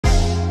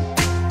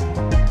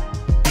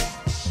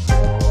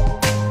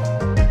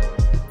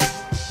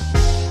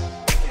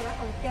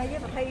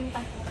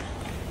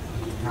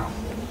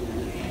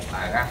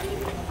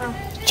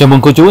Chào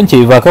mừng cô chú, anh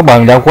chị và các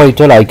bạn đã quay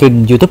trở lại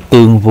kênh YouTube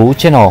Tường Vũ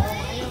Channel.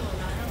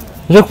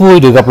 Rất vui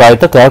được gặp lại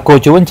tất cả cô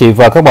chú, anh chị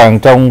và các bạn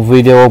trong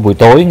video buổi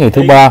tối ngày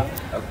thứ ba,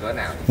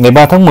 ngày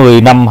 3 tháng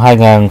 10 năm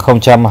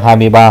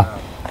 2023.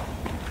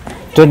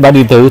 Trên bản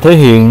điện tử thể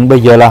hiện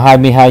bây giờ là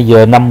 22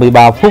 giờ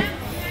 53 phút.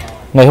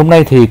 Ngày hôm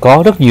nay thì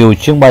có rất nhiều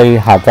chuyến bay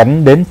hạ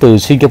cánh đến từ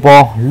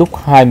Singapore lúc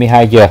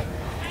 22 giờ.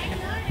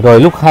 Rồi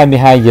lúc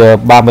 22 giờ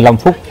 35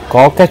 phút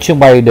có các chuyến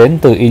bay đến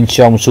từ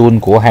Incheon, Seoul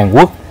của Hàn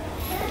Quốc.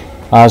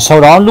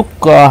 Sau đó lúc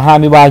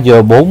 23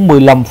 giờ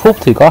 45 phút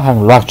thì có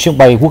hàng loạt chuyến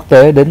bay quốc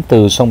tế đến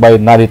từ sân bay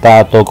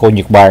Narita, Tokyo,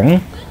 Nhật Bản.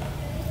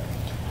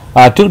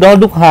 Trước đó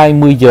lúc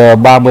 20 giờ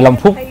 35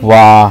 phút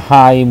và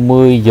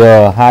 20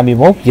 giờ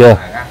 21 giờ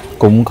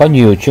cũng có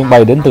nhiều chuyến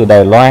bay đến từ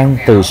Đài Loan,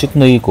 từ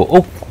Sydney của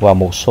Úc và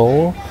một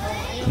số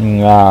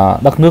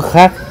đất nước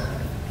khác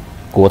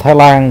của Thái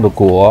Lan, rồi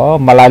của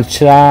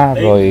Malaysia,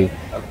 rồi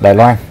Đài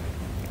Loan.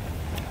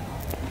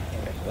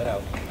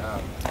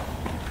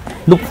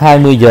 Lúc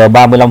 20 giờ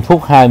 35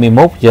 phút,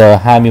 21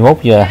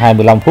 giờ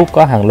 25 phút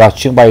có hàng loạt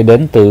chuyến bay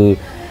đến từ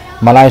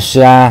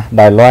Malaysia,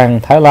 Đài Loan,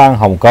 Thái Lan,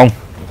 Hồng Kông.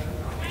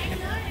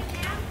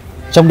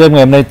 Trong đêm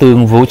ngày hôm nay,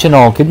 Tường Vũ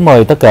Channel kính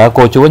mời tất cả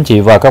cô chú, anh chị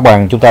và các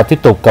bạn chúng ta tiếp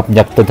tục cập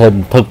nhật tình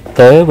hình thực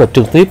tế và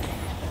trực tiếp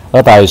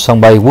ở tại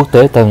sân bay quốc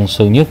tế Tân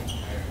Sơn Nhất.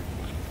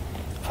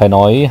 Phải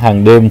nói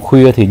hàng đêm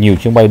khuya thì nhiều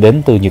chuyến bay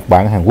đến từ Nhật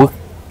Bản, Hàn Quốc.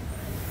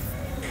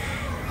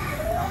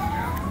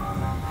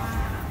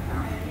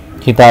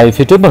 Hiện tại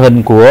phía trước màn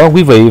hình của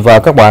quý vị và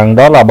các bạn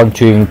đó là băng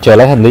chuyền chờ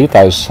lấy hành lý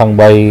tại sân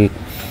bay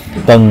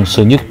Tân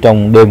Sơn Nhất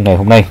trong đêm ngày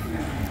hôm nay.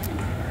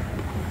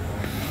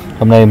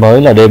 Hôm nay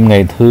mới là đêm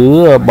ngày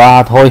thứ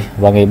 3 thôi,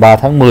 và ngày 3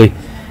 tháng 10.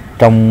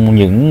 Trong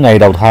những ngày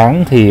đầu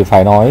tháng thì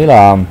phải nói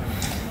là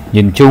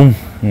nhìn chung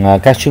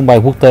các chuyến bay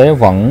quốc tế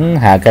vẫn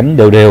hạ cánh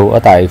đều đều ở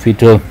tại phi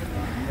trường.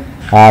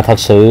 Thật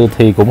sự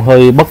thì cũng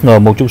hơi bất ngờ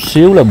một chút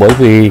xíu là bởi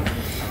vì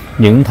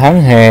những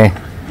tháng hè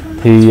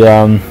thì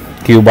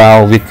kiều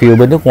bào Việt kiều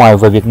bên nước ngoài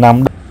về Việt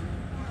Nam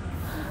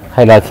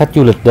hay là khách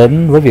du lịch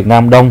đến với Việt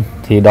Nam đông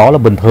thì đó là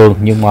bình thường,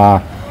 nhưng mà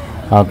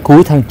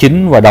cuối tháng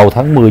 9 và đầu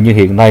tháng 10 như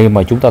hiện nay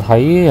mà chúng ta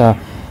thấy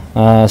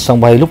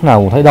sân bay lúc nào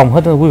cũng thấy đông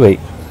hết đó quý vị.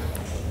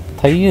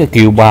 Thấy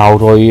kiều bào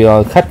rồi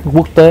khách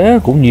quốc tế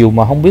cũng nhiều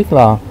mà không biết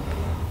là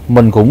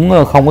mình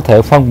cũng không có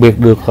thể phân biệt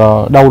được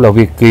đâu là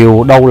Việt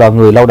kiều, đâu là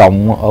người lao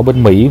động ở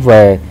bên Mỹ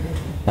về.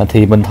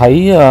 Thì mình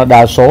thấy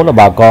đa số là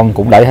bà con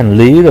cũng đẩy hành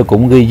lý rồi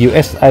cũng ghi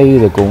USA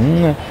rồi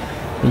cũng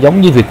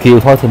giống như Việt kiều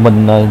thôi, thì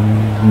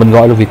mình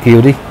gọi là Việt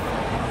kiều đi.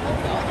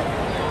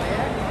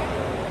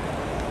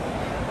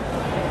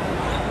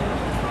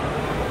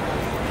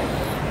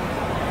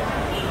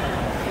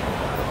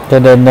 Cho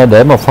nên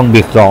để mà phân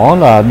biệt rõ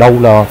là đâu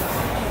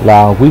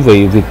là quý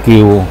vị Việt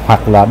kiều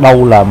hoặc là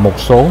đâu là một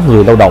số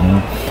người lao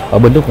động ở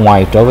bên nước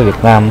ngoài trở về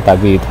Việt Nam, tại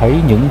vì thấy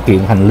những kiện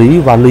hành lý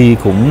vali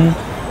cũng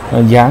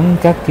dán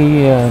các cái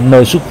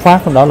nơi xuất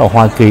phát, đó là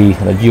Hoa Kỳ,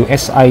 là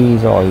USA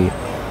rồi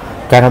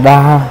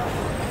Canada,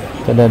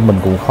 cho nên mình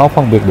cũng khó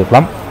phân biệt được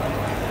lắm.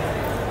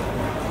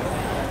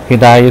 Hiện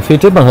tại phía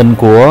trước màn hình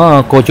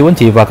của cô chú, anh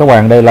chị và các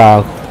bạn, đây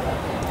là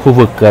khu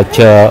vực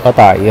chờ ở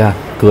tại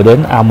cửa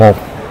đến A1.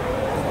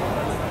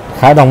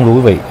 Khá đông luôn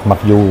quý vị, mặc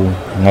dù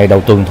ngày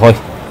đầu tuần thôi,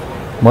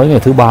 mới ngày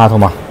thứ ba thôi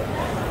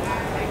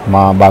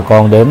mà bà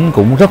con đến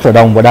cũng rất là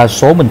đông, và đa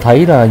số mình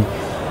thấy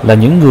là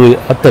những người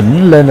ở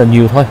tỉnh lên là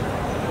nhiều thôi.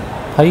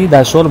 Thấy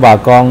đa số là bà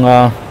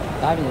con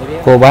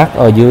cô bác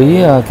ở dưới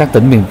các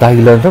tỉnh miền Tây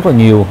lên rất là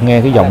nhiều,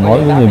 nghe cái giọng nói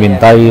của người miền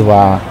Tây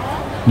và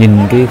nhìn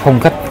cái phong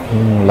cách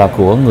là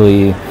của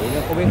người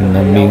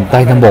miền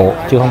Tây Nam Bộ,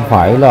 chứ không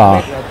phải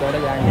là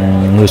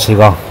người Sài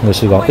Gòn. Người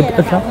Sài Gòn ít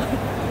lắm,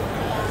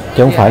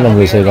 chứ không phải là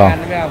người Sài Gòn.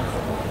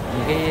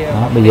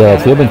 Đó, bây giờ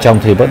phía bên trong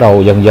thì bắt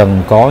đầu dần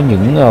dần có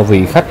những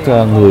vị khách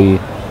người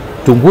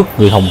Trung Quốc,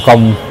 người Hồng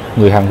Kông,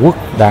 người Hàn Quốc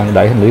đang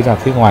đẩy hành lý ra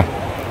phía ngoài.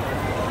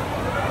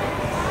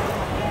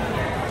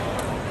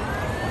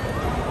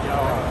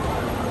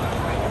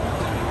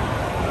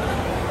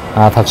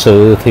 Thật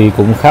sự thì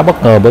cũng khá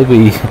bất ngờ, bởi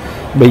vì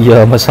bây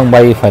giờ mà sân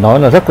bay phải nói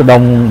là rất là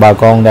đông, bà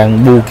con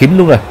đang bu kín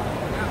luôn rồi.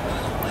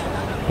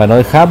 Phải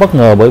nói khá bất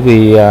ngờ bởi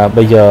vì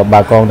bây giờ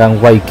bà con đang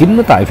vây kín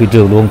ở tại phi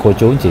trường luôn cô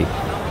chú anh chị.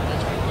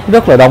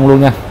 Rất là đông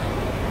luôn nha.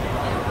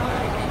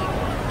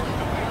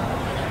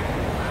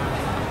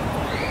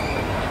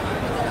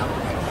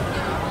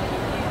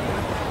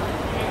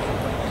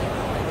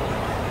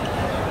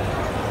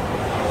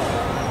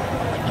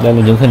 Đây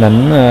là những hình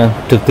ảnh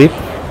trực tiếp,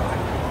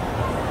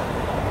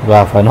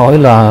 và phải nói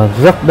là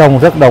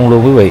rất đông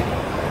luôn quý vị.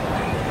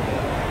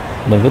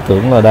 Mình cứ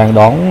tưởng là đang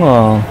đón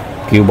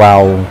kiều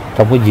bào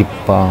trong cái dịp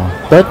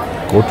Tết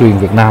cổ truyền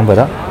Việt Nam vậy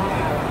đó,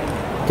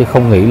 chứ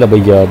không nghĩ là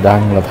bây giờ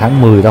đang là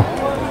tháng 10 đâu.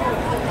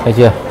 Thấy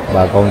chưa,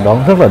 bà con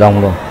đón rất là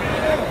đông luôn.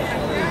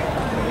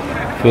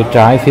 Phía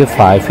trái, phía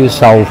phải, phía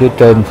sau, phía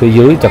trên, phía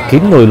dưới chật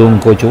kín người luôn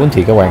cô chú anh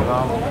chị các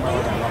bạn.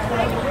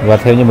 Và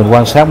theo như mình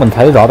quan sát, mình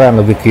thấy rõ ràng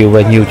là Việt kiều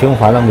về nhiều chứ không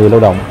phải là người lao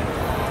động.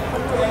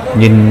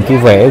 Nhìn cái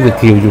vẻ Việt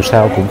kiều dù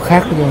sao cũng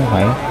khác chứ không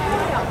phải,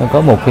 nó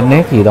có một cái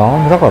nét gì đó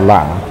rất là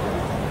lạ.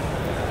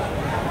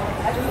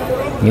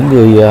 những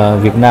người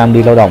Việt Nam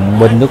đi lao động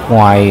bên nước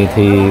ngoài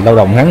thì lao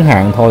động ngắn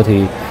hạn thôi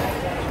thì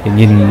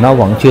nhìn nó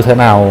vẫn chưa thể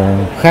nào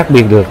khác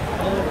biệt được.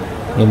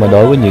 Nhưng mà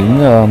đối với những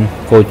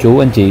cô chú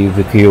anh chị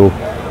Việt kiều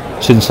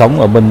sinh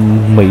sống ở bên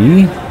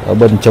Mỹ, ở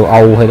bên châu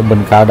Âu hay là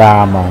bên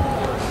Canada mà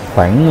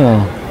khoảng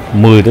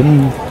 10 đến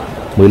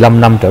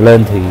 15 năm trở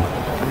lên thì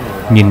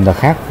nhìn là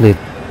khác liệt.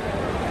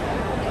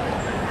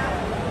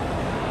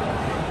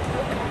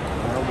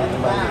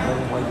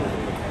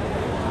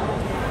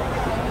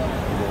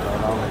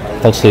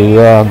 Thật sự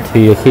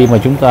thì khi mà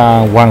chúng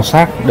ta quan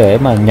sát để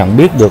mà nhận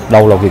biết được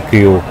đâu là Việt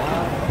kiều,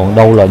 còn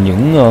đâu là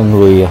những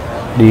người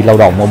đi lao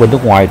động ở bên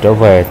nước ngoài trở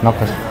về, nó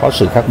có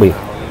sự khác biệt.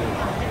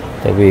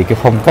 Tại vì cái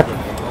phong cách,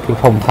 cái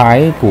phong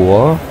thái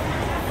của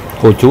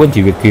cô chú anh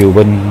chị Việt kiều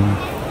bên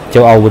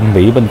châu Âu, bên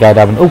Mỹ, bên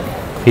Canada, bên Úc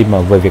khi mà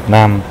về Việt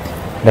Nam,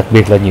 đặc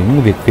biệt là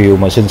những Việt kiều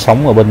mà sinh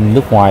sống ở bên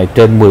nước ngoài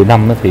trên 10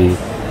 năm đó, thì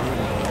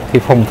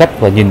cái phong cách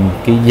và nhìn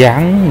cái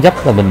dáng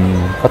dấp là mình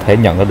có thể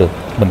nhận ra được,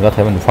 mình có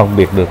thể phân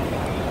biệt được.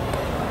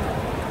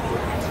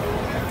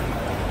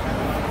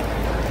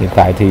 Hiện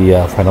tại thì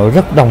phải nói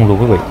rất đông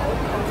luôn quý vị,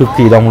 cực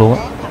kỳ đông luôn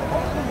á.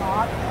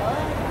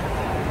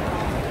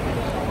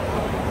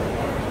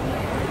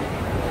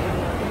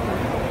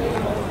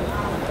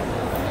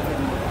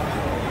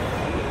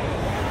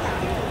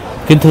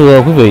 Kính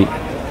thưa quý vị,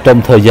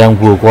 trong thời gian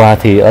vừa qua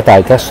thì ở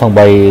tại các sân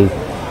bay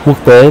quốc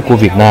tế của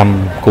Việt Nam,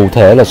 cụ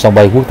thể là sân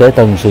bay quốc tế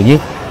Tân Sơn Nhất,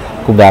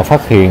 cũng đã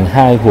phát hiện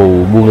 2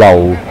 vụ buôn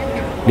lậu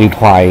điện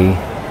thoại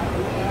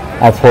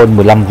iPhone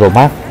 15 Pro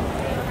Max.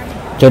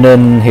 Cho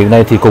nên hiện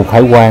nay thì Cục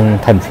Hải quan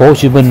Thành phố Hồ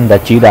Chí Minh đã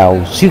chỉ đạo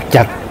siết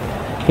chặt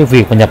cái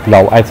việc mà nhập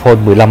lậu iPhone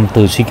 15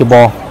 từ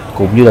Singapore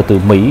cũng như là từ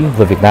Mỹ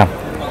về Việt Nam.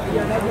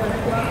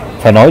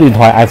 Phải nói điện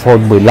thoại iPhone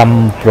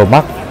 15 Pro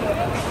Max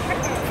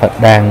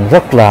đang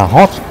rất là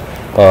hot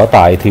ở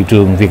tại thị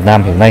trường Việt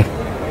Nam hiện nay.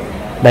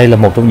 Đây là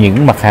một trong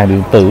những mặt hàng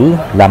điện tử,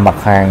 là mặt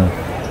hàng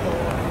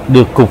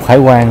được Cục Hải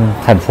quan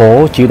thành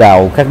phố chỉ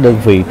đạo các đơn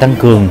vị tăng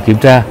cường kiểm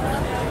tra,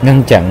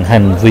 ngăn chặn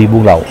hành vi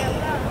buôn lậu.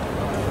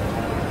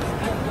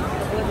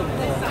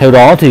 Theo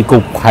đó thì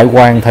Cục Hải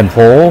quan thành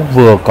phố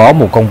vừa có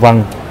một công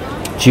văn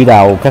chỉ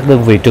đạo các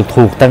đơn vị trực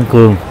thuộc tăng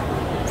cường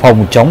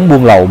phòng chống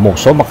buôn lậu một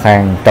số mặt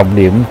hàng trọng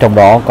điểm, trong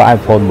đó có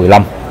iPhone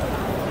 15.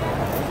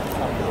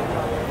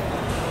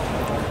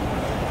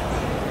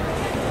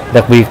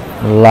 Đặc biệt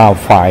là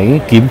phải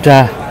kiểm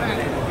tra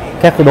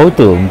các đối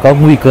tượng có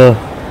nguy cơ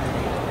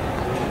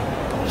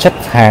xách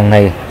hàng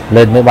này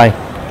lên máy bay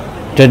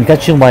trên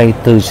các chuyến bay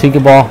từ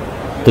Singapore,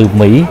 từ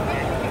Mỹ,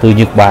 từ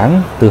Nhật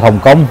Bản, từ Hồng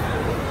Kông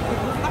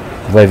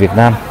về Việt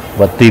Nam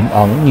và tiềm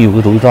ẩn nhiều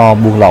cái rủi ro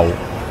buôn lậu.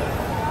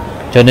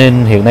 Cho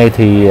nên hiện nay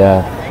thì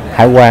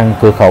Hải quan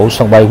cửa khẩu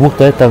sân bay quốc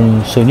tế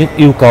Tân Sơn Nhất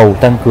yêu cầu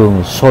tăng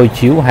cường soi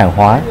chiếu hàng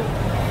hóa,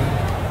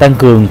 tăng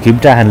cường kiểm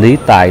tra hành lý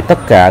tại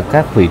tất cả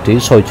các vị trí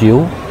soi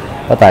chiếu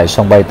ở tại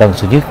sân bay Tân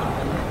Sơn Nhất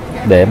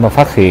để mà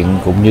phát hiện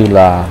cũng như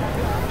là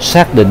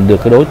xác định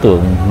được cái đối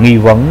tượng nghi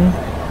vấn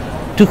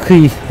trước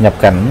khi nhập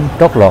cảnh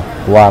trót lọt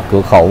qua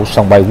cửa khẩu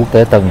sân bay quốc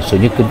tế Tân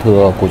Sơn Nhất. Kính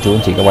thưa cô chú anh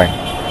chị các bạn.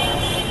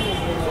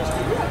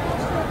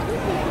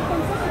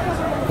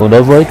 Còn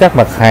đối với các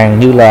mặt hàng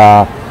như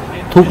là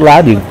thuốc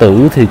lá điện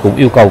tử thì cũng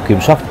yêu cầu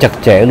kiểm soát chặt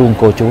chẽ luôn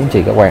cô chú anh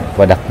chị các bạn,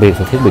 và đặc biệt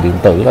là thiết bị điện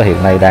tử là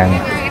hiện nay đang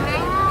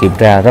kiểm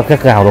tra rất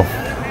gắt gao luôn.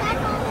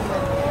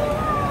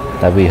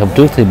 Tại vì hôm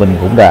trước thì mình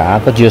cũng đã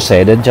có chia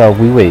sẻ đến cho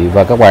quý vị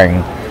và các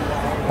bạn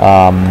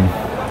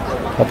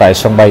ở tại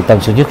sân bay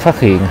Tân Sơn Nhất phát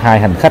hiện 2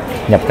 hành khách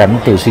nhập cảnh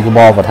từ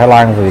Singapore và Thái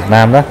Lan về Việt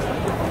Nam đó,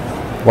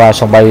 qua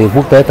sân bay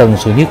quốc tế Tân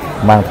Sơn Nhất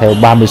mang theo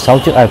 36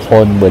 chiếc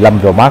iPhone 15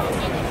 Pro Max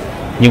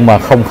nhưng mà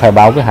không khai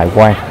báo với hải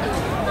quan.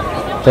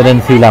 Cho nên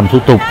khi làm thủ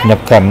tục nhập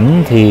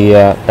cảnh thì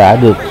đã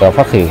được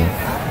phát hiện,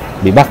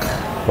 bị bắt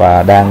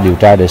và đang điều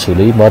tra để xử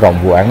lý mở rộng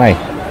vụ án này.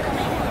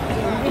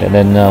 Cho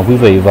nên quý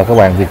vị và các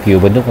bạn Việt kiều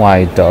bên nước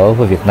ngoài trở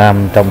về Việt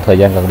Nam trong thời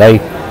gian gần đây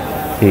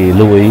thì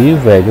lưu ý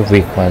về cái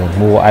việc mà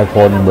mua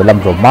iPhone 15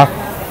 Pro Max,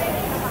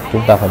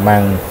 chúng ta phải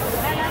mang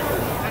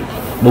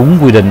đúng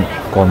quy định.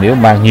 Còn nếu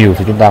mang nhiều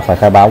thì chúng ta phải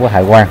khai báo với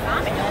hải quan,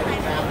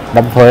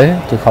 đóng thuế,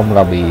 chứ không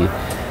là bị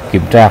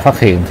kiểm tra phát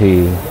hiện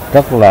thì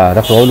rất là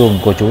rắc rối luôn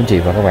cô chú anh chị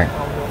và các bạn.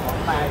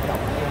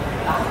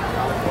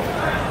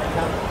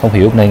 Không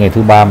hiểu hôm nay ngày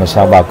thứ ba mà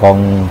sao bà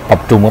con tập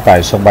trung ở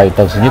tại sân bay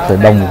Tân Sơn Nhất thì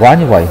đông quá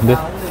như vậy, không biết.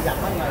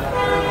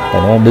 Và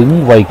nó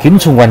đứng vây kín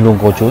xung quanh luôn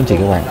cô chú anh chị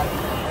các bạn.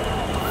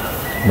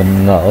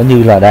 Mình ở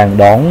như là đang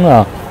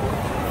đón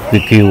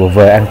Việt kiều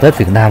về ăn Tết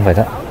Việt Nam vậy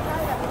đó.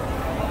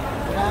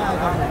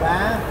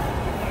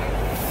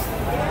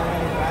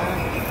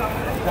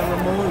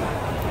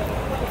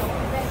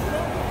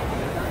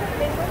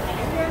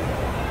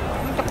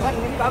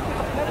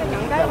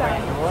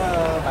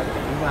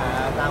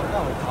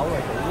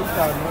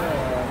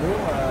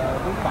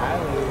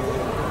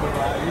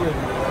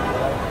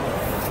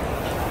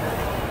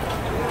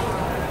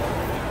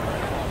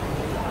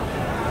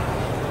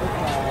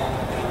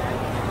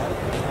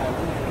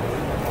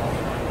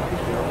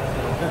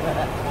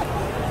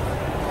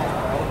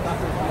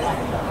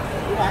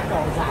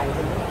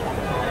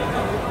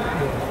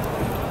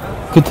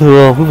 Kính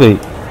thưa quý vị,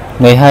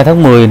 Ngày 2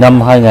 tháng 10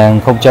 năm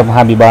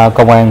 2023,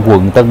 Công an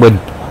quận Tân Bình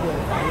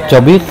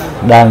cho biết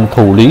đang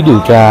thụ lý điều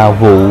tra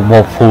vụ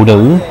một phụ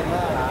nữ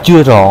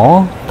chưa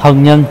rõ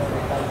thân nhân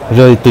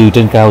rơi từ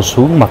trên cao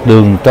xuống mặt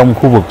đường trong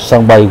khu vực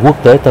sân bay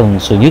quốc tế Tân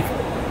Sơn Nhất.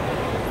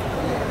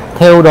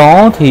 Theo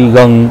đó thì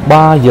gần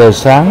 3 giờ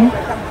sáng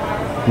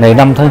ngày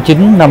 5 tháng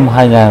 9 năm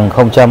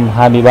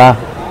 2023,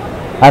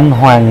 anh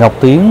Hoàng Ngọc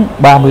Tiến,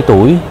 30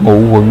 tuổi,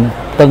 ngụ quận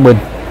Tân Bình,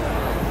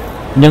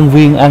 nhân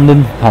viên an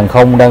ninh hàng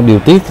không đang điều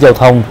tiết giao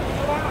thông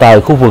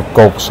tại khu vực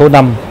cột số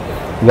 5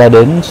 ra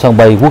đến sân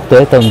bay quốc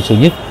tế Tân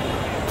Sơn Nhất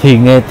thì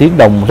nghe tiếng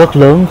động rất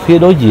lớn phía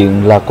đối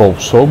diện là cột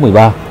số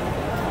 13.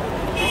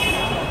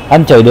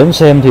 Anh chạy đến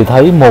xem thì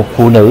thấy một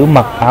phụ nữ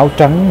mặc áo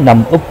trắng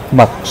nằm úp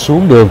mặt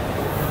xuống đường.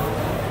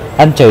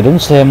 Anh chạy đến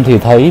xem thì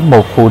thấy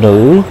một phụ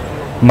nữ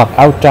mặc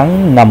áo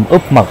trắng nằm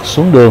úp mặt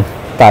xuống đường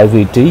tại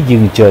vị trí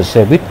dừng chờ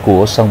xe buýt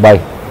của sân bay.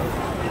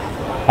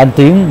 Anh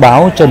Tiến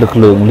báo cho lực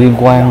lượng liên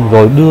quan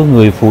rồi đưa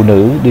người phụ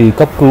nữ đi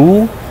cấp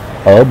cứu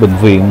ở bệnh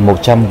viện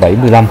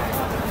 175.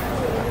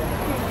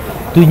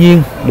 Tuy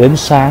nhiên, đến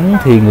sáng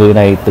thì người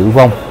này tử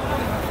vong.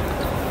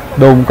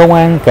 Đồn công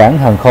an cảng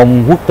hàng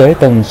không quốc tế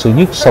Tân Sơn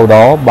Nhất sau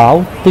đó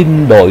báo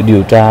tin đội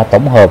điều tra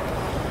tổng hợp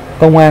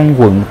Công an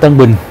quận Tân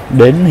Bình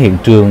đến hiện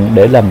trường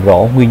để làm rõ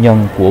nguyên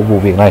nhân của vụ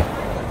việc này.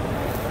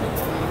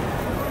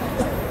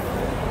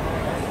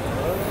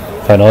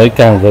 Phải nói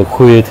càng về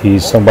khuya thì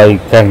sân bay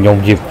càng nhộn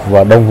nhịp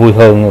và đông vui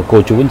hơn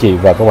cô chú anh chị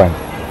và các bạn.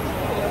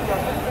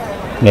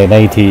 Ngày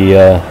nay thì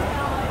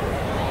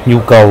nhu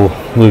cầu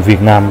người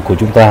Việt Nam của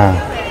chúng ta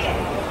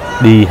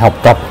đi học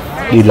tập,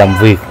 đi làm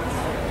việc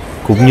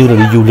cũng như là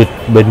đi du lịch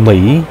bên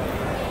Mỹ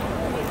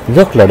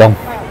rất là đông.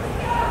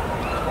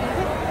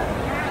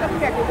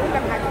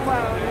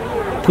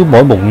 Cứ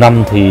mỗi một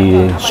năm thì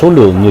số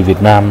lượng người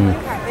Việt Nam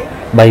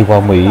bay qua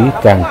Mỹ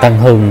càng tăng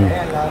hơn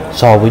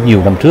so với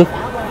nhiều năm trước.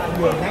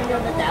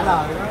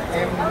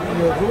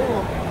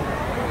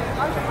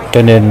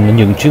 Cho nên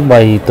những chuyến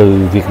bay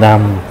từ Việt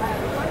Nam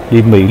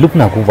đi Mỹ lúc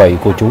nào cũng vậy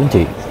cô chú anh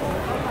chị.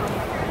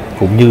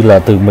 Cũng như là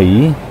từ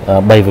Mỹ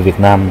bay về Việt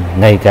Nam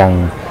ngày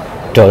càng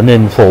trở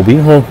nên phổ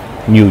biến hơn,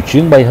 nhiều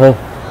chuyến bay hơn,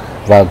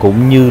 và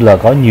cũng như là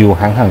có nhiều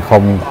hãng hàng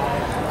không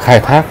khai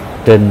thác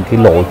trên cái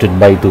lộ trình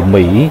bay từ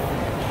Mỹ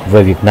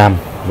về Việt Nam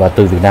và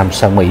từ Việt Nam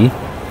sang Mỹ.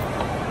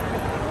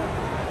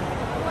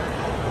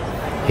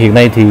 Hiện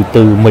nay thì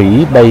từ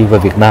Mỹ bay về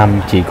Việt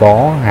Nam chỉ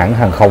có hãng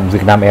hàng không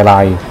Việt Nam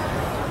Airlines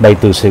bay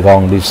từ Sài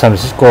Gòn đi San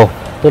Francisco,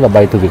 tức là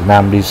bay từ Việt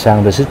Nam đi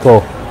San Francisco.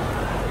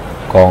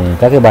 Còn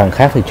các cái bang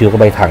khác thì chưa có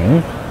bay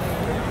thẳng.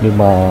 Nhưng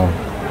mà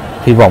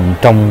hy vọng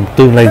trong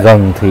tương lai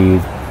gần thì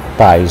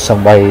tại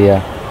sân bay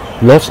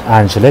Los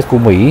Angeles của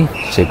Mỹ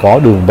sẽ có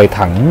đường bay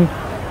thẳng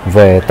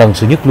về Tân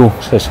Sơn Nhất luôn,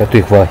 sẽ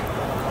tuyệt vời.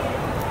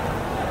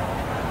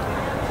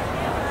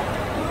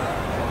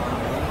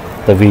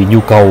 Tại vì nhu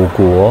cầu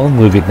của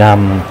người Việt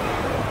Nam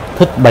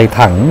thích bay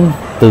thẳng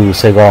từ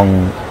Sài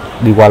Gòn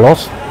đi qua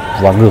Los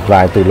và ngược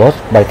lại từ Los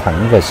bay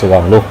thẳng về Sài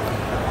Gòn luôn.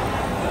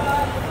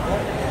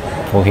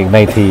 Còn hiện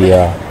nay thì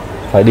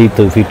phải đi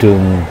từ phi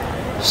trường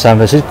San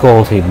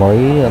Francisco thì mới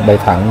bay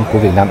thẳng của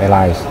Việt Nam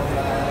Airlines.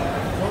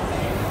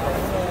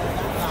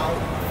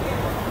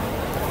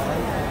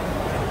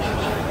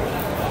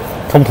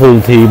 Thông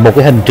thường thì một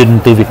cái hành trình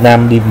từ Việt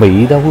Nam đi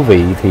Mỹ đó quý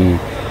vị thì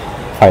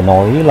phải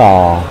nói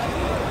là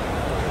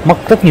mất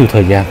rất nhiều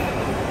thời gian,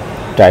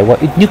 trải qua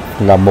ít nhất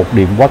là một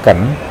điểm quá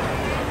cảnh,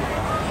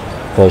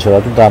 rồi sau đó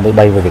chúng ta mới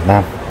bay về Việt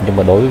Nam. Nhưng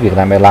mà đối với Việt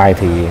Nam Airlines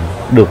thì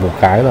được một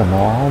cái là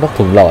nó rất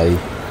thuận lợi,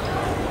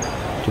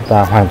 chúng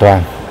ta hoàn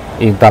toàn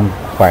yên tâm,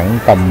 khoảng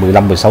tầm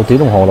 15-16 tiếng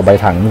đồng hồ là bay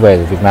thẳng về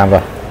Việt Nam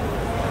rồi.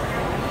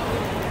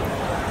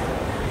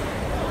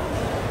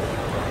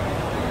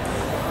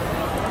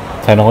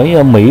 Phải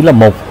nói Mỹ là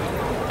một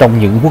trong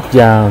những quốc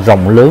gia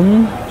rộng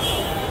lớn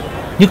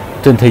nhất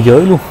trên thế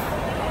giới luôn.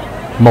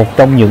 Một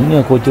trong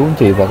những cô chú anh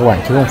chị và các bạn,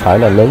 chứ không phải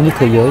là lớn nhất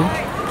thế giới,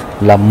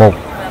 là một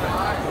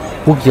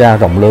quốc gia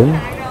rộng lớn,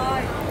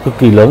 cực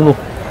kỳ lớn luôn.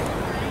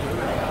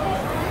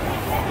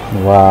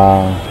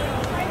 Và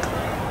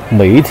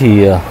Mỹ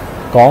thì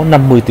có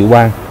 50 tiểu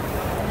bang.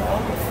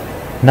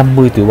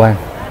 50 tiểu bang.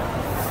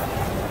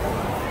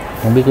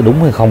 Không biết có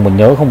đúng hay không, mình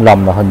nhớ không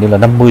lầm là hình như là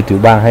 50 tiểu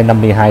bang hay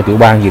 52 tiểu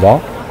bang gì đó.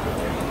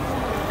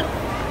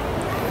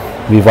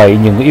 Vì vậy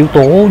những cái yếu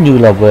tố như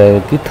là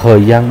về cái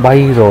thời gian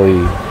bay rồi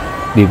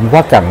điểm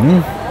quá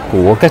cảnh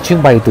của các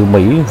chuyến bay từ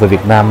Mỹ về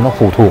Việt Nam nó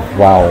phụ thuộc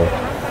vào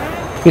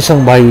cái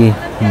sân bay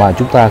mà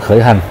chúng ta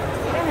khởi hành.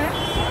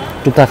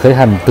 Chúng ta khởi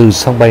hành từ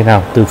sân bay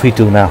nào, từ phi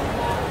trường nào,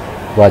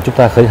 và chúng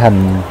ta khởi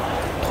hành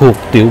thuộc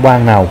tiểu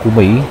bang nào của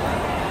Mỹ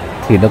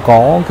thì nó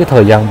có cái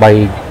thời gian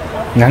bay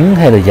ngắn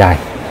hay là dài.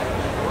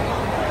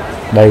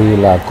 Đây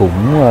là cũng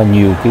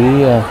nhiều cái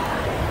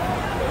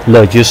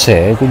lời chia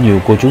sẻ của nhiều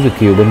cô chú Việt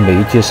Kiều bên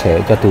Mỹ chia sẻ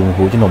cho Tường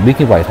Vũ Channel biết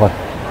như vậy thôi.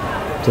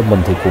 Chứ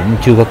mình thì cũng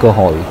chưa có cơ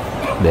hội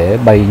để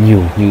bay nhiều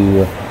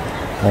như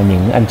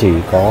những anh chị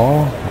có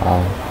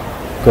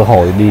cơ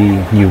hội đi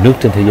nhiều nước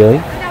trên thế giới.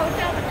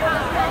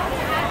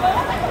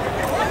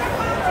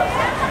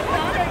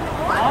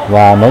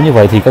 Và nói như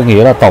vậy thì có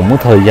nghĩa là tổng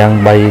thời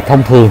gian bay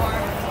thông thường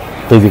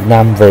từ Việt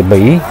Nam về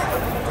Mỹ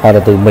hay là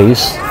từ Mỹ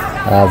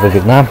về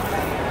Việt Nam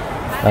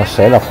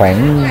sẽ là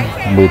khoảng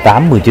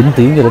 18-19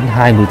 tiếng cho đến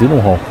 20 tiếng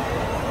đồng hồ.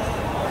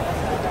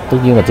 Tất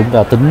nhiên là chúng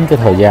ta tính cái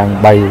thời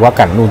gian bay quá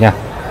cảnh luôn nha.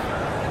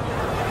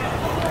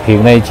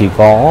 Hiện nay chỉ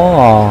có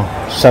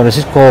San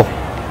Francisco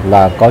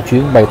là có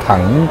chuyến bay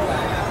thẳng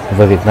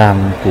về Việt Nam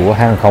của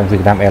hãng hàng không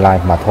Việt Nam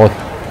Airlines mà thôi.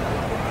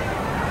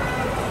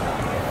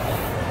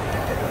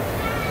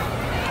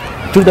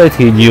 Trước đây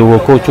thì nhiều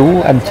cô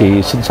chú anh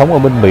chị sinh sống ở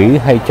bên Mỹ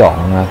hay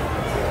chọn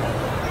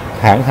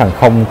hãng hàng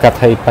không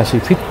Cathay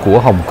Pacific của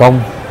Hồng Kông.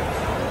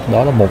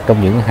 Đó là một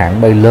trong những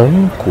hãng bay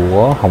lớn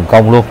của Hồng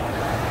Kông luôn.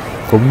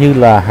 Cũng như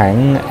là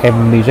hãng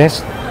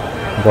Emirates,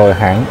 rồi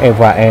hãng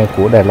Eva Air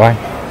của Đài Loan,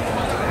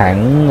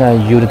 hãng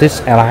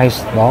United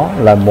Airlines. Đó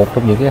là một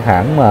trong những cái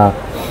hãng mà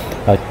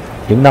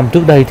những năm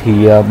trước đây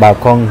thì bà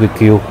con Việt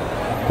Kiều,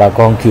 bà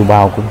con kiều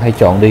bào cũng hay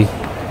chọn đi.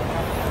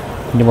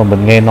 Nhưng mà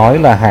mình nghe nói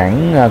là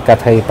hãng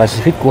Cathay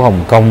Pacific của Hồng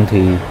Kông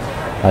thì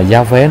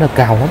giá vé nó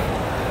cao lắm.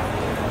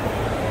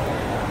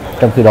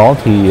 Trong khi đó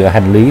thì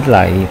hành lý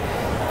lại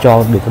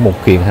cho được có một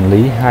kiện hành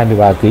lý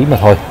 23 kg mà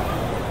thôi.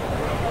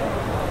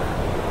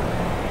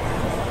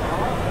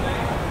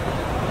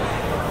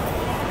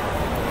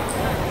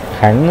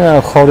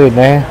 Hãng Korean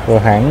Air, rồi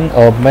hãng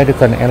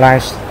American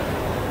Airlines,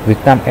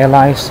 Vietnam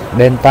Airlines,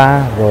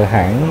 Delta, rồi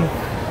hãng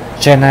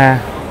China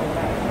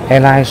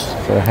Airlines,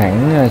 rồi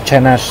hãng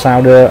China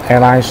Southern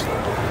Airlines,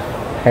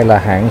 hay là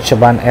hãng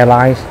Japan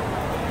Airlines,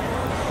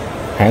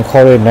 hãng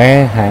Korean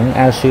Air, hãng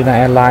Asiana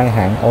Airlines,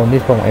 hãng All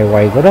Nippon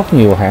Airways. Có rất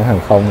nhiều hãng hàng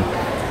không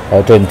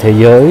ở trên thế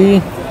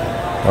giới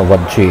vận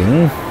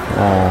chuyển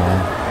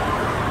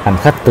hành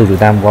khách từ Việt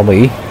Nam qua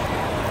Mỹ.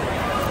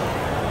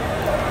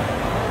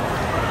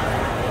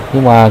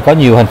 Nhưng mà có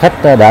nhiều hành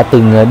khách đã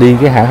từng đi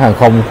cái hãng hàng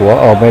không của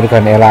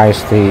American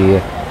Airlines thì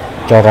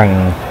cho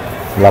rằng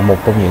là một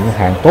trong những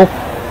hãng tốt,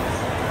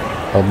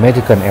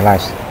 American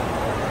Airlines.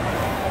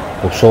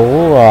 Một số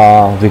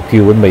Việt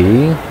kiều bên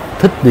Mỹ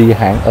thích đi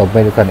hãng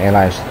American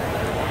Airlines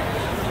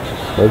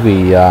bởi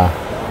vì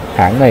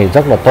hãng này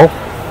rất là tốt,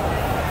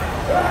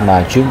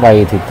 mà chuyến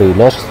bay thì từ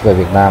Los về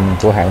Việt Nam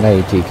của hãng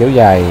này chỉ kéo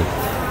dài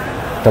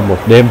trong một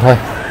đêm thôi,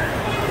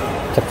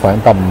 chắc khoảng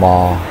tầm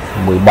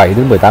 17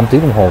 đến 18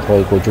 tiếng đồng hồ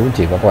thôi cô chú anh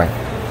chị và các bạn.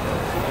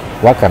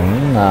 Quá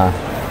cảnh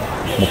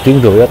 1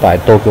 tiếng rưỡi ở tại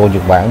Tokyo,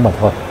 Nhật Bản mà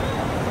thôi.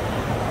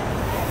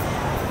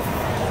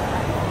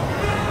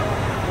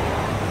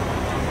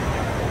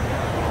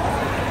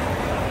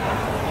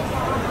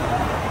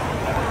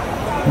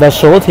 Đa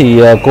số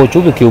thì cô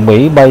chú Việt kiều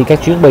Mỹ bay các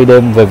chuyến bay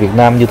đêm về Việt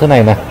Nam như thế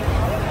này nè,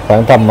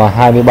 khoảng tầm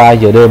 23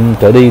 giờ đêm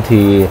trở đi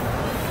thì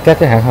các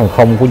cái hãng hàng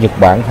không của Nhật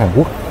Bản, Hàn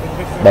Quốc,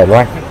 Đài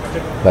Loan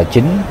là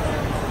chính.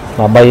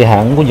 Mà bay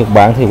hãng của Nhật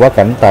Bản thì quá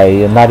cảnh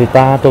tại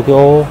Narita,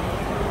 Tokyo.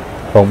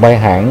 Còn bay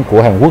hãng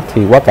của Hàn Quốc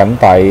thì quá cảnh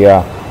tại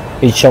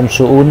Incheon,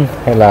 Seoul,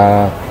 hay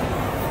là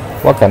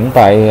quá cảnh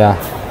tại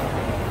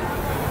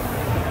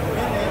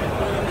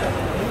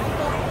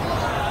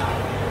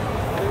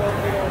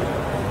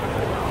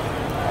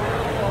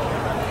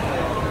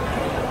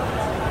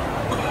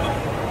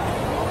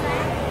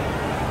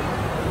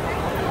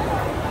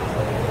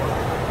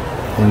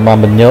mà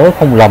mình nhớ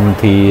không lầm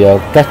thì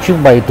các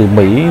chuyến bay từ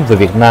Mỹ về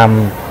Việt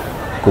Nam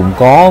cũng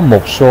có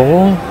một số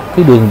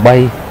cái đường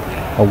bay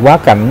quá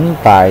cảnh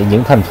tại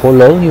những thành phố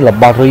lớn như là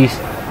Paris,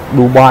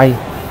 Dubai,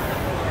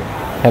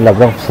 hay là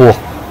Frankfurt,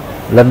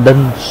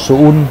 London,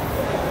 Seoul,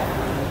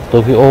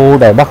 Tokyo,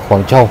 Đài Bắc,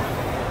 Quảng Châu.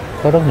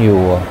 Có rất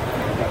nhiều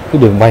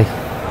cái đường bay.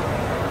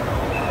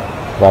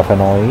 Và phải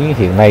nói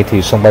hiện nay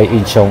thì sân bay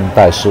Incheon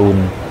tại Seoul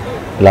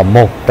là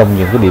một trong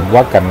những cái điểm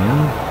quá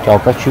cảnh cho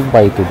các chuyến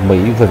bay từ Mỹ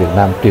về Việt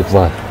Nam tuyệt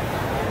vời.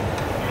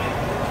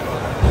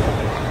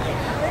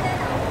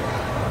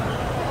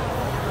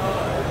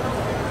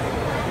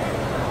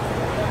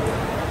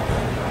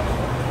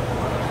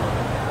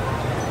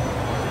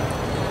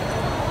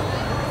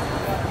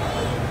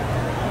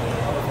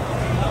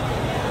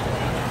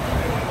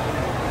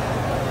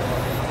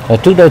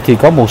 Trước đây thì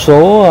có một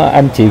số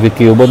anh chị Việt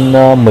kiều bên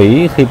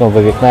Mỹ khi mà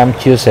về Việt Nam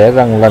chia sẻ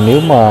rằng là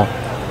nếu mà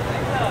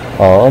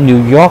ở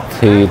New York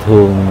thì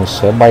thường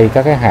sẽ bay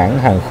các cái hãng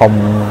hàng không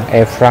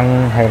Air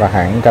France, hay là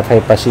hãng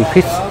Cathay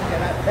Pacific,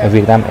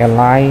 Việt Nam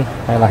Airlines,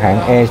 hay là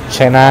hãng Air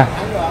China,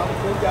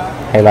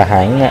 hay là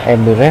hãng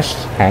Emirates,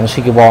 hãng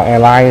Singapore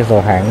Airlines,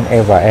 rồi hãng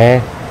Eva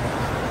Air,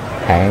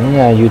 hãng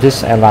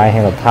United Airlines,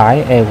 hay là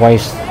Thai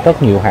Airways.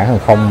 Rất nhiều hãng hàng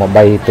không mà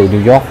bay từ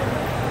New York.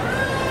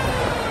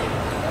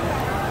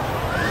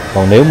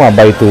 Còn nếu mà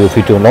bay từ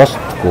phi trường Los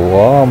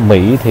của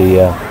Mỹ thì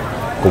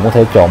cũng có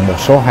thể chọn một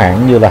số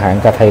hãng như là hãng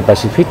Cathay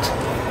Pacific,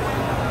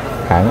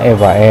 hãng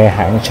Eva Air,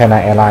 hãng China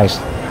Airlines,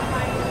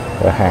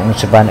 rồi hãng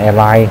Japan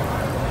Airlines,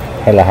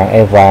 hay là hãng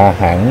Eva,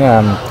 hãng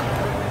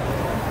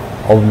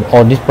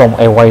All Nippon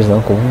Airways nữa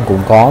cũng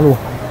có luôn.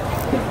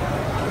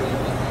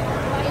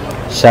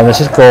 San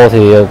Francisco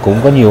thì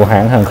cũng có nhiều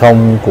hãng hàng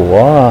không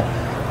của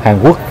Hàn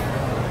Quốc.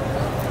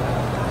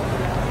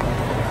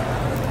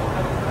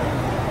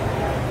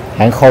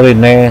 Hãng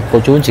Korean Air, cô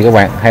chú anh chị các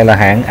bạn, hay là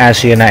hãng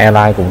Asiana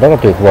Airlines cũng rất là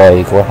tuyệt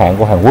vời của hãng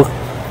của Hàn Quốc.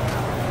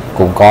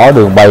 cũng có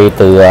đường bay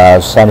từ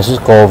San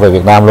Francisco về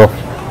Việt Nam luôn.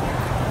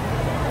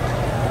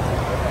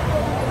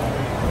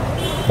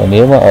 Còn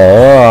nếu mà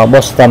ở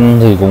Boston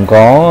thì cũng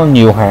có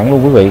nhiều hãng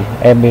luôn quý vị.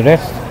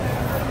 Emirates,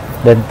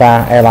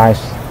 Delta Airlines,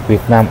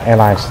 Vietnam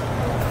Airlines.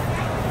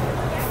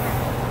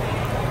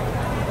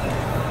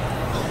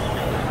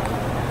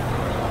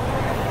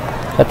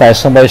 Ở tại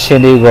sân bay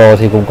San Diego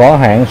thì cũng có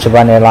hãng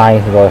Japan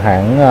Airlines, rồi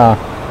hãng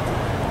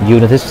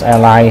United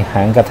Airlines,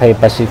 hãng Cathay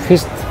Pacific,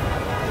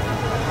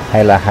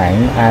 hay là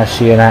hãng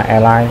Asiana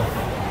Airlines.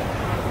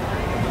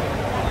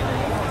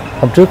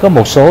 Hôm trước có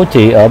một số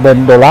chị ở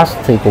bên Dallas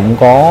thì cũng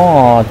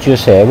có chia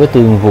sẻ với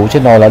Tường Vũ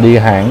Channel là đi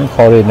hãng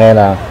Korean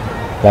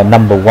là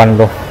number one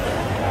luôn,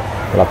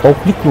 là tốt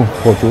nhất luôn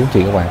cô chú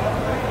chị các bạn.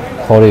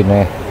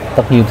 Korean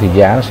tất nhiên thì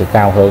giá nó sẽ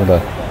cao hơn rồi.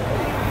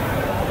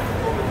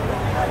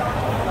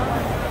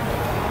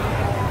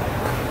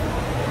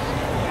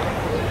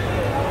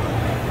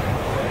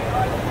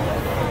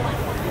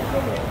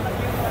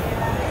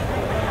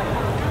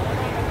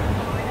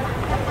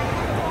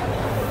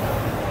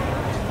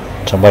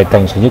 Sân bay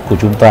Tân Sơn Nhất của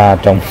chúng ta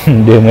trong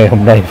đêm ngày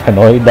hôm nay phải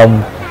nói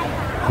đông,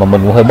 mà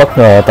mình cũng hơi bất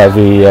ngờ, tại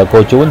vì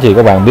cô chú anh chị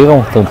các bạn biết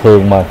không,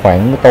 thường mà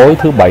khoảng tối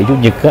thứ bảy chủ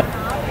nhật á,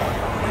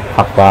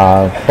 hoặc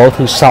là tối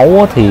thứ sáu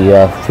á, thì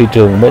phi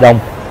trường mới đông.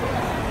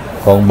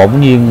 Còn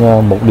bỗng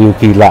nhiên một điều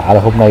kỳ lạ là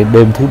hôm nay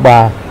đêm thứ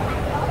ba,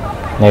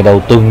 ngày đầu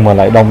tuần mà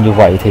lại đông như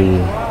vậy thì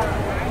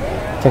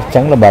chắc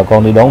chắn là bà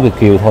con đi đón Việt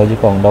Kiều thôi, chứ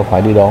còn đâu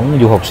phải đi đón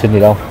du học sinh gì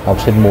đâu. Học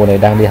sinh mùa này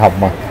đang đi học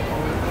mà.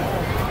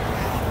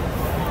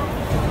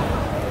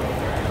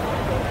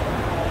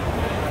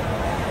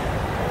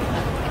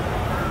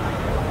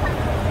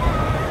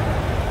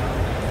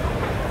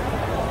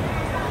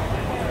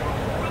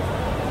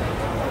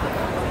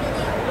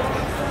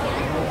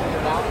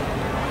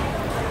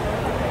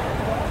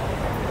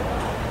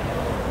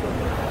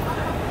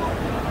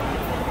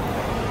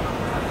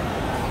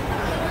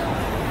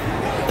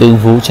 Tường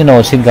Vũ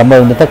Channel xin cảm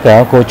ơn đến tất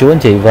cả cô chú anh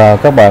chị và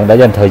các bạn đã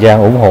dành thời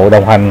gian ủng hộ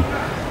đồng hành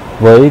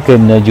với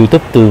kênh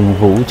YouTube Tường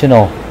Vũ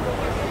Channel.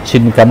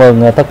 Xin cảm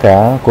ơn tất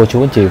cả cô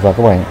chú anh chị và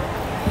các bạn.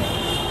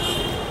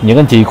 Những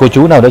anh chị cô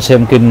chú nào đã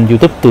xem kênh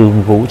YouTube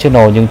Tường Vũ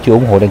Channel nhưng chưa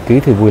ủng hộ đăng ký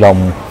thì vui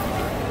lòng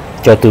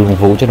cho Tường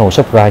Vũ Channel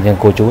subscribe nha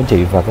cô chú anh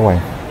chị và các bạn.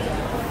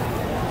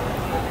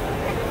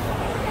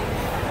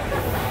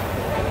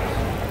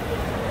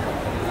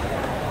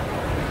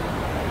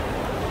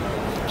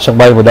 Sân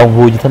bay mà đông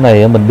vui như thế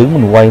này mình đứng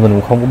mình quay mình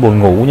cũng không có buồn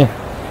ngủ nha.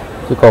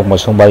 Chứ còn mà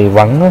sân bay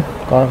vắng á,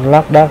 có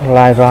lác đác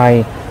lai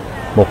rai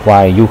một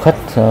vài du khách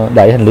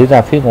đẩy hành lý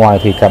ra phía ngoài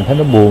thì cảm thấy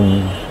nó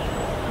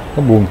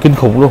buồn kinh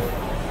khủng luôn.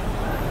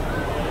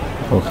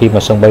 Còn khi mà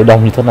sân bay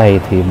đông như thế này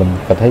thì mình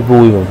cảm thấy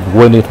vui và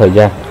quên đi thời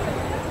gian,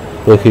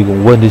 đôi khi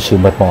cũng quên đi sự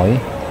mệt mỏi.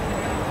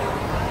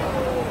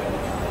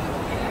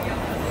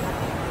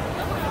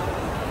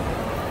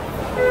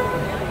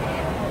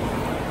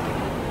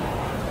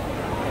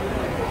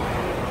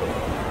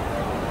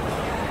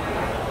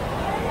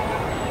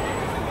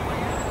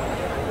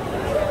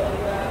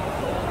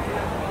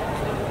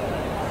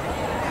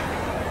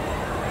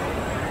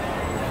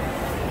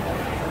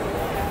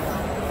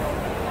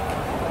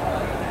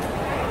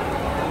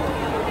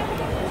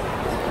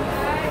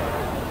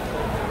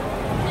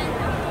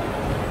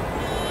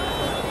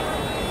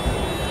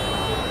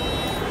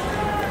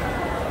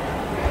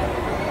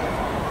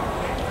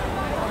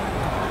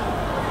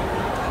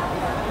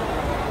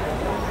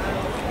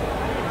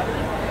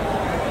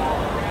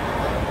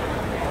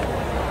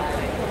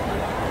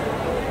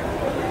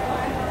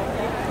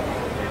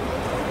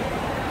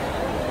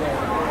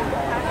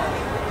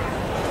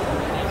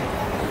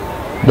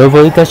 Đối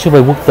với các chuyến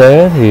bay quốc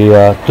tế thì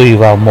tùy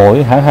vào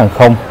mỗi hãng hàng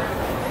không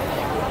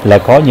là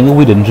có những cái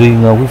quy định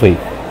riêng quý vị.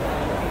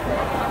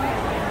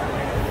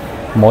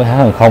 Mỗi hãng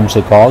hàng không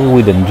sẽ có cái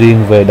quy định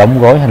riêng về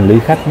đóng gói hành lý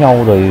khác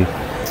nhau, rồi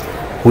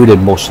quy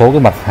định một số cái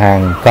mặt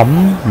hàng cấm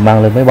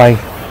mang lên máy bay.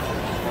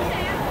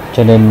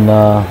 Cho nên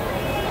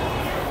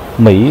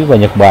Mỹ và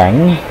Nhật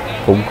Bản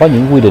cũng có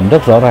những quy định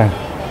rất rõ ràng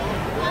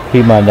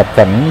khi mà nhập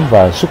cảnh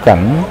và xuất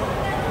cảnh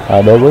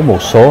đối với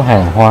một số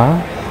hàng hóa.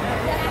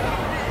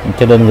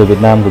 Cho nên người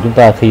Việt Nam của chúng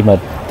ta khi mà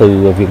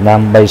từ Việt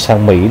Nam bay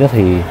sang Mỹ đó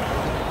thì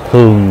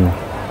thường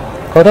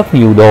có rất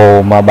nhiều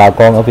đồ mà bà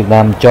con ở Việt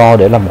Nam cho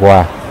để làm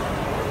quà.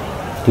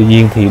 Tuy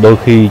nhiên thì đôi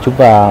khi chúng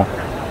ta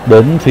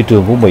đến phi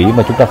trường của Mỹ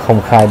mà chúng ta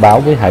không khai báo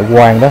với hải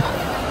quan đó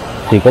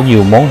thì có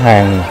nhiều món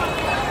hàng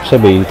sẽ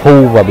bị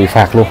thu và bị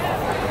phạt luôn.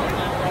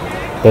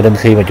 Cho nên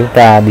khi mà chúng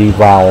ta đi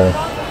vào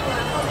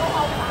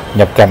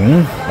nhập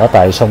cảnh ở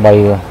tại sân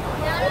bay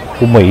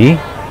của Mỹ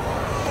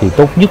thì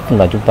tốt nhất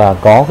là chúng ta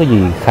có cái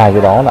gì khai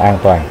cái đó là an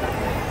toàn.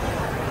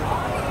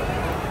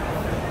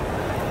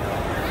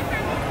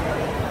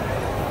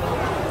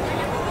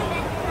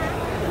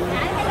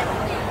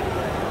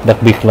 Đặc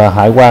biệt là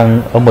hải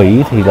quan ở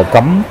Mỹ thì là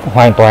cấm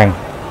hoàn toàn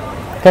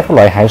các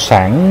loại hải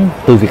sản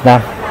từ Việt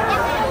Nam.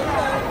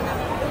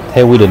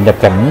 Theo quy định nhập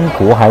cảnh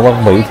của hải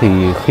quan Mỹ thì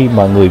khi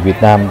mà người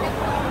Việt Nam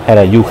hay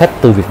là du khách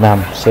từ Việt Nam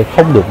sẽ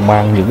không được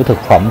mang những cái thực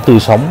phẩm tươi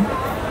sống,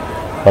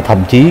 và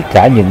thậm chí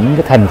cả những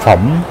cái thành phẩm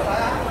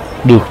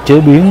được chế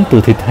biến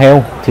từ thịt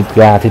heo, thịt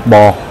gà, thịt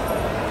bò,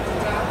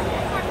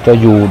 cho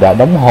dù đã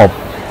đóng hộp,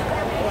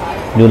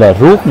 như là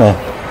ruốc nè,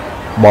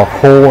 bò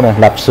khô nè,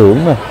 lạp xưởng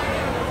nè,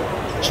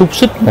 xúc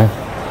xích nè,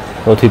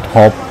 rồi thịt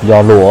hộp,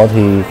 giò lụa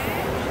thì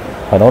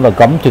phải nói là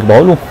cấm tuyệt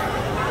đối luôn.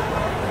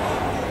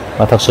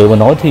 Mà thật sự mà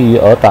nói thì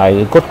ở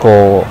tại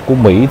Costco của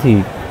Mỹ thì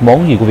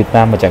món gì của Việt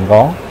Nam mà chẳng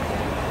có,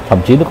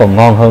 thậm chí nó còn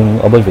ngon hơn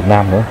ở bên Việt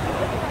Nam nữa.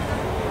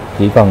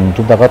 Chỉ cần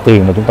chúng ta có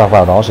tiền mà chúng ta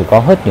vào đó sẽ có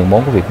hết những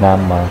món của Việt Nam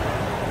mà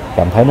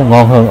cảm thấy nó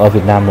ngon hơn ở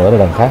Việt Nam nữa là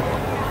đằng khác.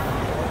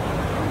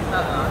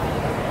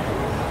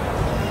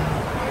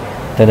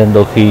 Cho nên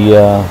đôi khi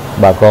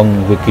bà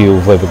con Việt kiều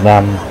về Việt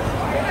Nam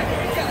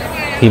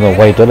khi mà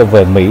quay trở lại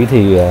về Mỹ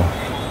thì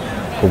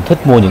cũng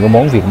thích mua những cái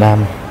món Việt Nam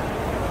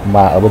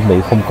mà ở bên Mỹ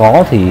không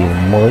có thì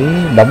mới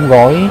đóng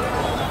gói,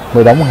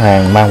 mới đóng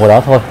hàng mang qua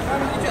đó thôi.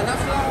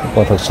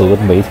 Còn thật sự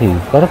bên Mỹ thì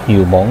có rất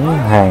nhiều món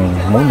hàng,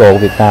 món đồ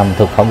Việt Nam,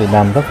 thực phẩm Việt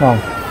Nam rất ngon.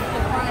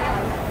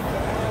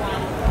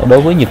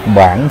 Đối với Nhật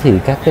Bản thì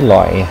các cái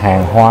loại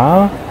hàng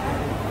hóa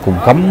cũng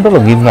cấm rất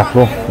là nghiêm ngặt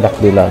luôn, đặc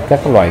biệt là các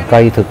cái loại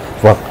cây thực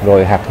vật,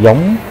 rồi hạt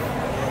giống,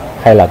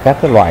 hay là các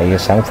cái loại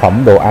sản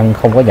phẩm đồ ăn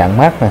không có nhãn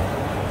mác này,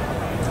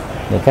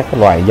 rồi các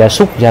cái loại gia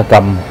súc, gia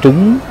cầm,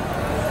 trứng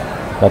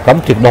là cấm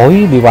tuyệt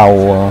đối đi vào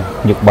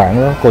Nhật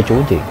Bản đó cô chú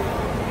anh chị.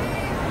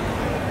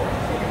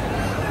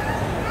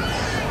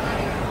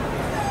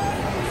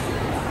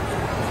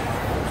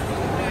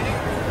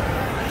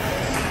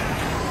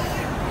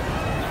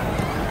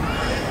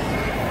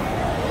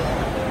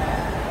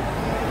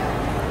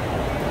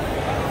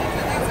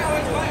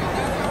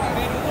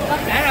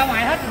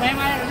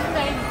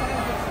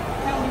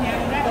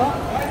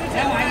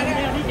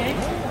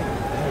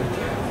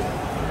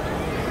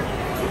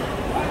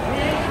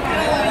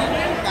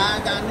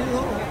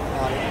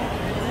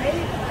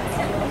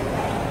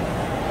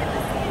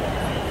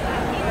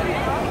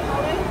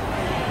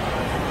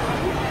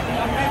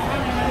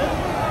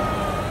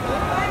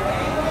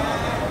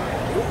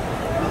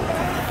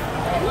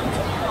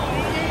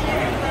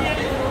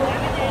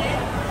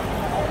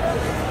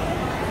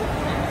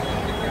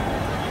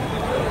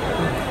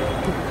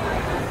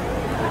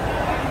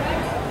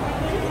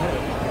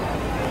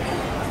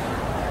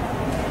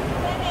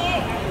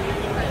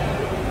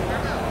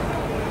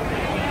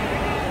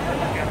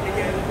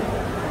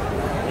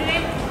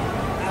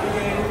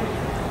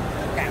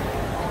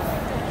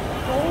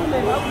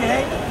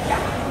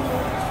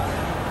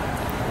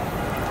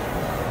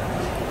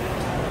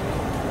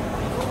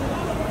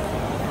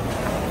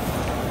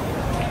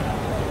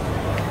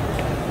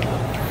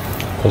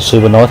 Thật sự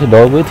mà nói thì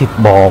đối với thịt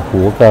bò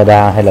của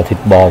Canada hay là thịt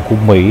bò của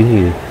Mỹ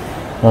thì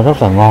nó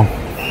rất là ngon.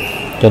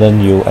 Cho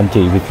nên nhiều anh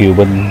chị Việt kiều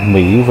bên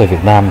Mỹ về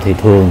Việt Nam thì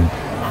thường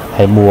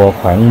hay mua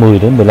khoảng 10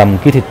 đến 15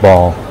 kg thịt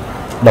bò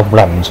đông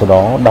lạnh, sau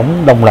đó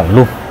đóng đông lạnh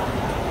luôn,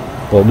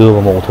 rồi đưa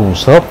vào một thùng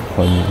xốp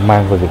rồi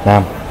mang về Việt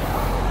Nam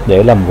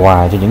để làm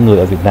quà cho những người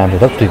ở Việt Nam thì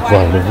rất tuyệt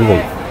vời luôn quý vị.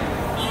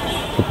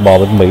 Thịt bò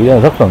bên Mỹ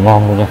rất là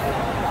ngon luôn nha.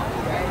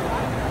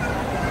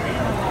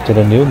 Cho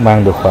nên nếu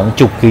mang được khoảng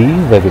chục ký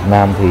về Việt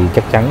Nam thì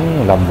chắc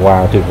chắn làm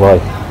quà tuyệt vời.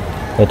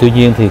 Tuy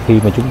nhiên thì khi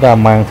mà chúng ta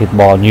mang thịt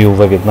bò nhiều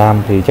về Việt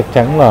Nam thì chắc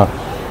chắn là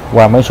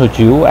qua máy soi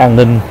chiếu an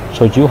ninh,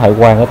 soi chiếu hải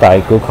quan ở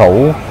tại cửa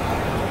khẩu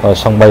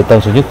sân bay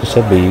Tân Sơn Nhất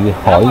sẽ bị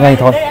hỏi ngay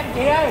thôi.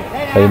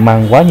 Phải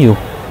mang quá nhiều,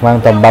 mang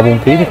tầm 3-4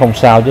 kg thì không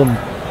sao, chứ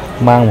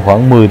mang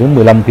khoảng 10 đến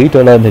 15 kg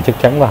trở lên thì chắc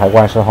chắn là hải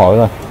quan sẽ hỏi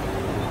rồi.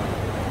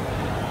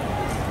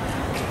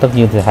 Tất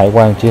nhiên thì hải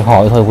quan chỉ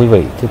hỏi thôi quý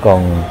vị, chứ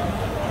còn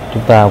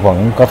chúng ta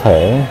vẫn có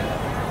thể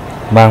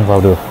mang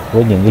vào được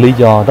với những cái lý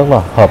do rất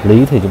là hợp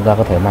lý thì chúng ta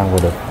có thể mang vào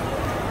được.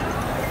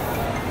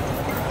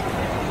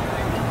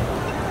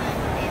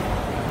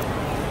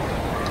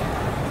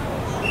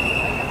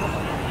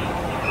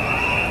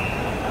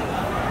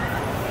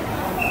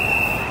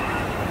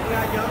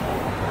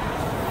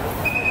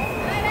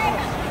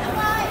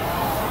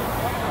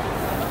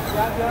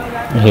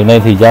 Hiện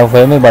nay thì giá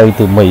vé máy bay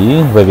từ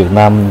Mỹ về Việt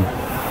Nam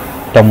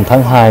trong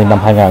tháng 2 năm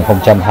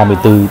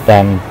 2024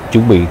 đang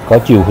chuẩn bị có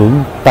chiều hướng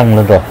tăng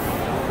lên rồi.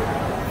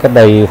 Cách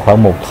đây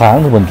khoảng 1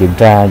 tháng thì mình kiểm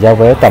tra giá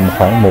vé tầm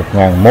khoảng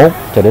 1.100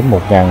 cho đến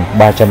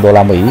 1.300 đô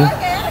la Mỹ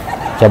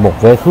cho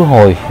một vé khứ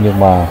hồi. Nhưng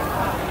mà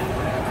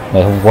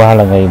ngày hôm qua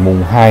là ngày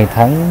mùng 2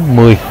 tháng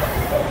 10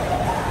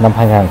 năm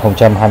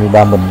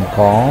 2023 mình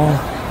có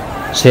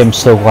xem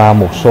sơ qua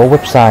một số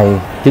website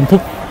chính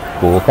thức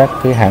của các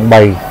cái hãng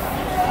bay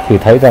thì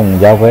thấy rằng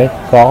giá vé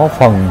có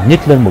phần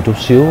nhích lên một chút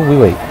xíu quý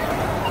vị.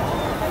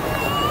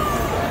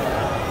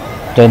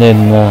 Cho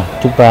nên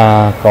chúng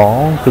ta có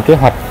cái kế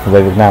hoạch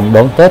về Việt Nam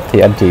đón Tết thì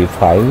anh chị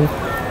phải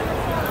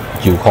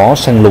chịu khó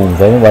săn lùng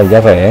với máy bay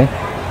giá rẻ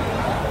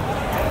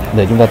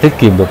để chúng ta tiết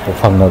kiệm được một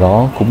phần nào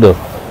đó cũng được,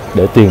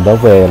 để tiền đó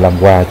về làm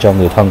quà cho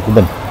người thân của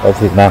mình ở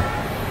Việt Nam.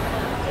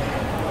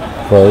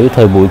 Với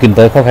thời buổi kinh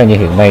tế khó khăn như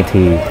hiện nay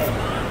thì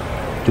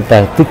chúng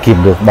ta tiết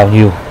kiệm được bao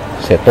nhiêu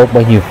sẽ tốt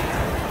bấy nhiêu.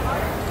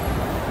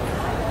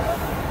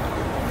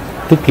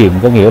 Tiết kiệm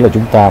có nghĩa là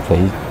chúng ta phải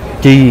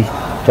chi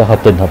cho hợp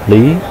tình hợp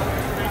lý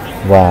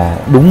và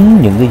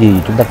đúng những cái gì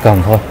chúng ta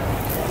cần thôi.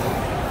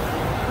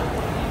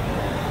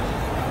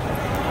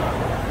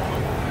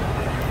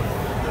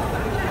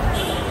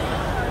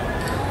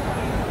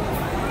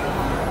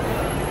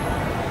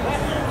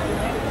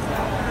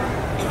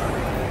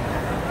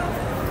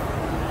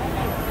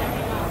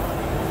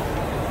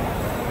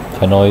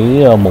 Phải nói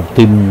một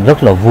tin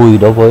rất là vui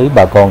đối với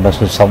bà con đang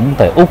sinh sống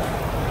tại Úc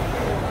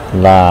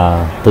là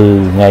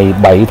từ ngày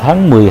 7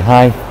 tháng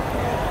 12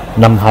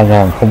 năm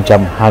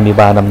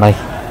 2023 năm nay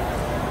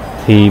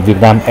thì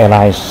Vietnam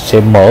Airlines sẽ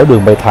mở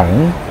đường bay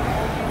thẳng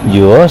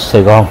giữa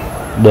Sài Gòn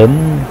đến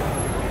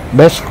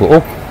Perth của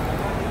Úc.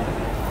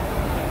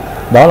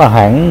 Đó là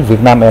hãng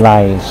Vietnam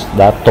Airlines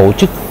đã tổ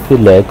chức cái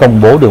lễ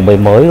công bố đường bay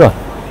mới rồi,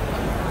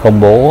 công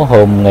bố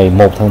hôm ngày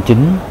 1 tháng 9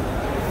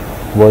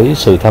 với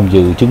sự tham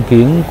dự chứng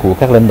kiến của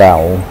các lãnh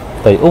đạo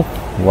Tây Úc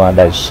và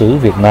đại sứ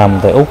Việt Nam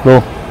tại Úc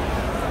luôn,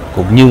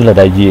 cũng như là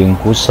đại diện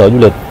của Sở Du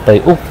lịch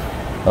Tây Úc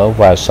ở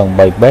và sân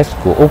bay Perth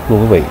của Úc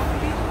luôn quý vị.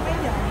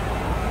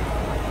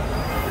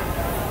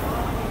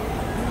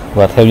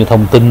 Và theo như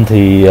thông tin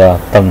thì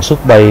tần suất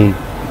bay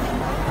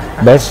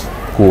Perth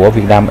của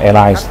Vietnam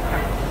Airlines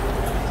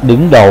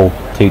đứng đầu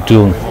thị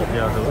trường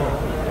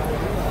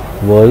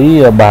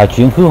với 3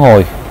 chuyến khứ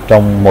hồi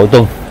trong mỗi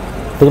tuần,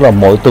 tức là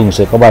mỗi tuần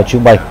sẽ có 3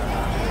 chuyến bay,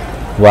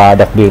 và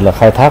đặc biệt là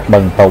khai thác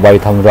bằng tàu bay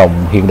thân rộng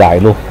hiện đại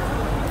luôn,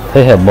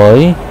 thế hệ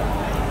mới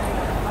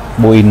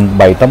Boeing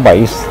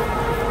 787.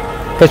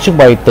 Các chuyến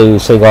bay từ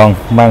Sài Gòn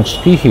mang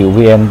ký hiệu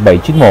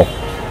VN791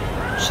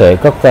 sẽ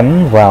cất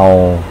cánh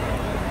vào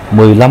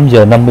 15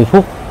 giờ 50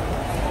 phút,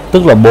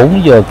 tức là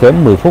 4 giờ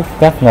kém 10 phút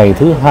các ngày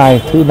thứ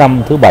Hai, thứ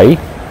Năm, thứ Bảy,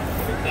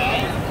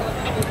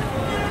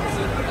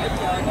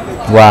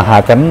 và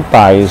hạ cánh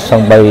tại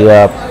sân bay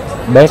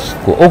Perth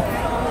của Úc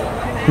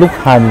lúc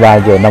 23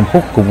 giờ 5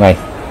 phút cùng ngày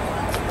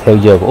theo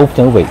giờ của Úc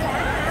nha quý vị.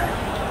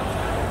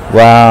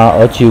 Và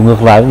ở chiều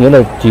ngược lại, nghĩa là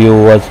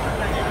chiều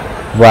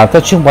và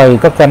các chuyến bay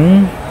cất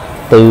cánh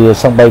từ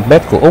sân bay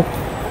Perth của Úc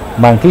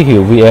mang ký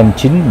hiệu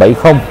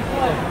VN970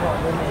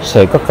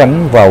 sẽ cất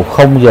cánh vào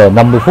 0 giờ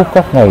 50 phút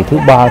các ngày thứ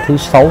Ba, thứ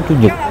Sáu, Chủ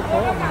nhật,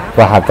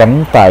 và hạ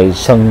cánh tại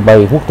sân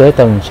bay quốc tế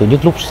Tân Sơn Nhất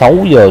lúc 6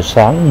 giờ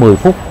sáng 10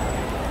 phút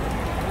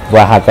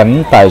và hạ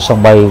cánh tại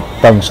sân bay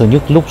Tân Sơn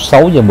Nhất lúc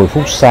 6 giờ 10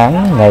 phút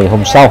sáng ngày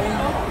hôm sau.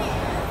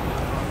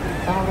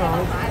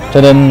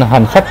 Cho nên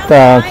hành khách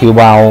kiều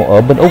bào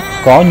ở bên Úc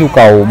có nhu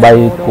cầu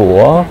bay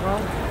của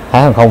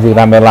hãng hàng không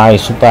Vietnam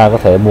Airlines, chúng ta có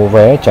thể mua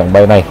vé chặng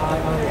bay này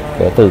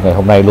kể từ ngày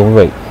hôm nay luôn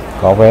quý vị,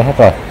 có vé hết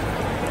rồi.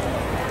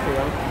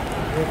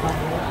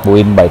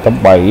 Boeing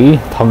 787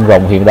 thân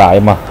rộng hiện đại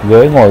mà,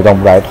 ghế ngồi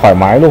rộng rãi thoải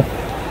mái luôn,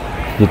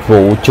 dịch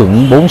vụ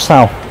chuẩn 4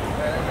 sao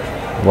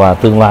và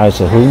tương lai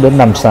sẽ hướng đến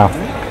 5 sao.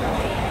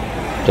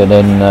 Cho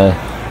nên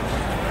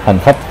hành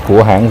khách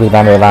của hãng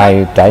Vietnam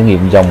Airlines trải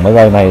nghiệm dòng máy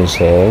bay này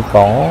sẽ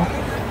có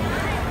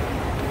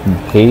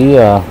một cái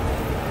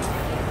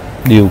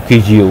điều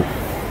kỳ diệu.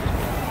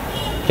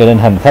 Cho nên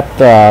hành khách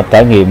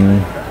trải nghiệm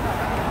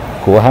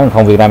của hãng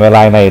không Vietnam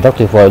Airlines này rất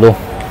tuyệt vời luôn,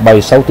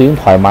 bay 6 tiếng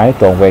thoải mái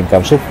trọn vẹn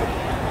cảm xúc,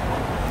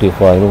 tuyệt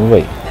vời luôn quý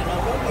vị.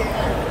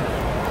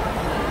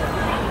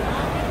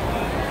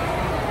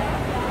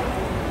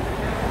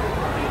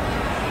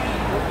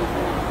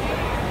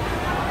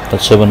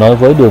 Thật sự mà nói,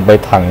 với đường bay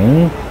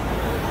thẳng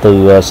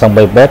từ sân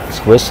bay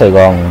Perth với Sài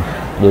Gòn,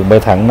 đường bay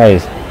thẳng này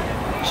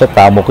sẽ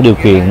tạo một cái điều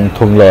kiện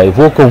thuận lợi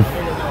vô cùng,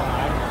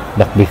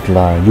 đặc biệt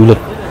là du lịch,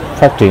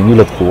 phát triển du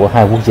lịch của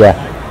hai quốc gia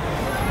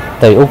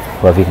Tây Úc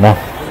và Việt Nam.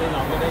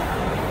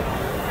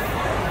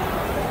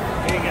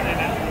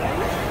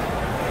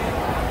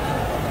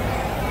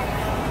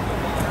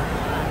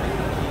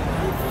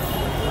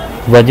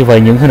 Và như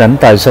vậy, những hình ảnh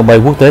tại sân bay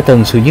quốc tế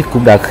Tân Sơn Nhất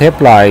cũng đã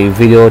khép lại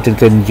video trên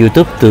kênh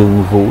YouTube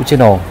Tường Vũ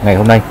Channel ngày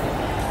hôm nay.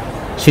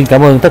 Xin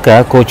cảm ơn tất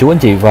cả cô chú anh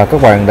chị và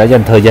các bạn đã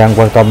dành thời gian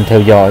quan tâm theo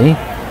dõi.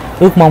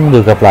 Ước mong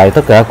được gặp lại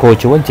tất cả cô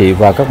chú anh chị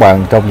và các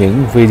bạn trong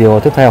những video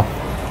tiếp theo.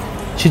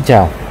 Xin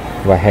chào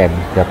và hẹn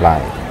gặp lại.